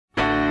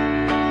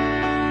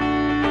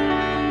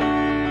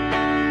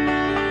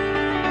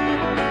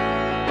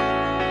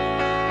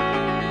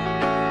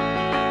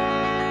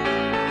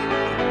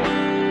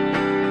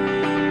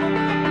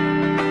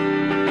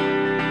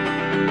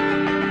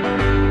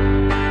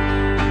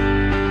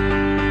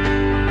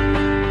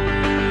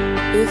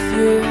If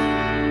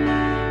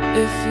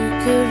you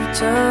could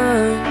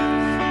return,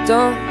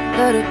 don't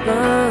let it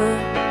burn,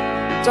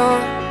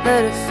 don't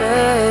let it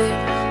fade.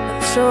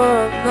 I'm sure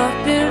I'm not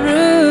being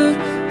rude,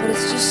 but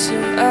it's just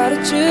your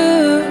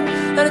attitude,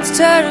 and it's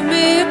tearing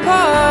me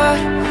apart,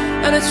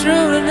 and it's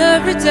ruining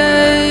every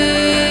day.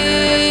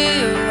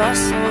 Oh, I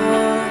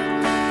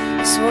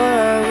swore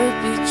I would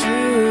be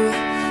true,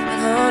 and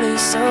honey,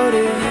 so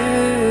do you.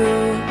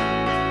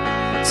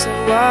 So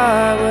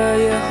why were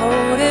you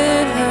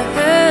holding her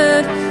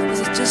hand? Is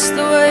it just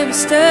the way we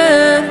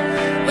stand?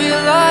 Were you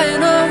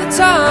lying all the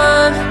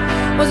time?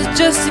 Was it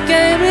just a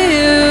game to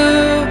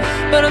you?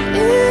 But I'm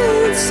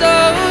in so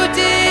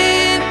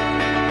deep.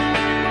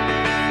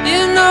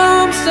 You know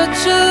I'm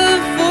such a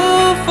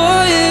fool for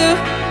you.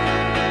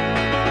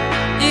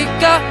 You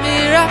got me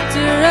wrapped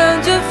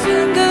around your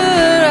finger.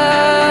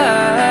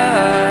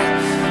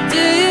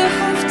 Do you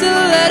have to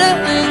let it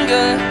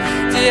linger?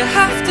 Do you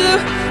have to?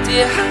 Do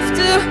you have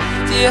to?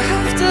 Do you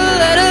have to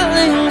let it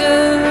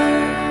linger?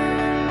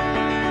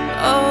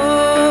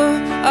 Oh,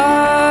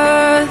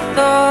 I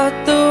thought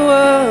the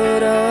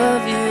world of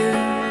you.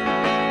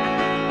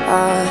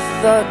 I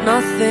thought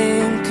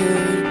nothing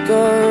could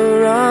go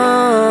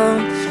wrong,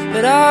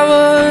 but I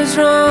was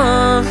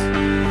wrong.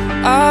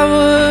 I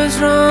was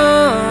wrong.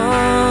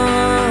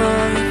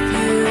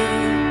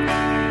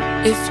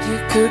 If you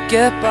could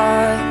get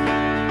by,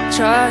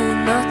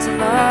 trying not to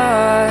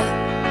lie,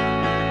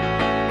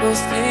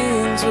 those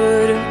things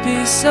wouldn't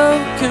be so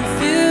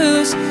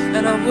confused,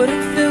 and I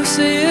wouldn't feel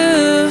so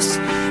used.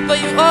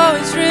 But you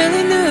always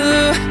really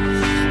knew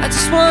I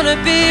just wanna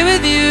be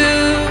with you,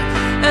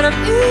 and I'm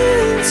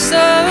in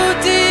so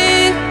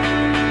deep.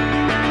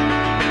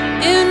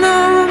 You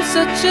know I'm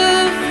such a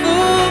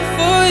fool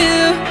for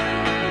you.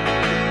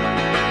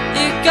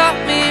 You got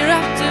me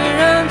wrapped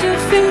around your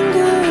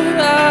finger.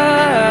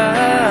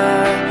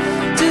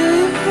 Do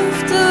you have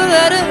to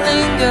let it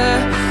linger?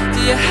 Do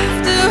you have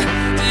to?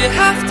 Do you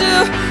have to?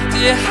 Do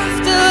you have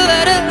to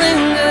let it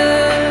linger?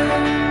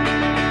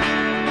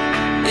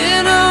 You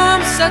know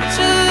I'm such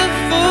a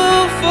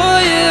fool for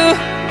you.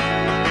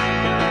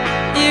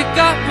 You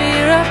got me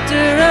wrapped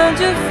around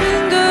your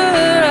finger.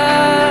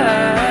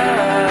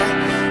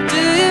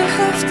 Do you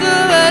have to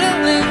let it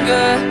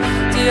linger?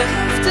 Do you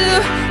have to?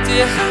 Do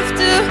you have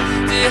to?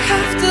 Do you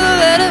have to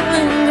let it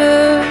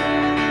linger?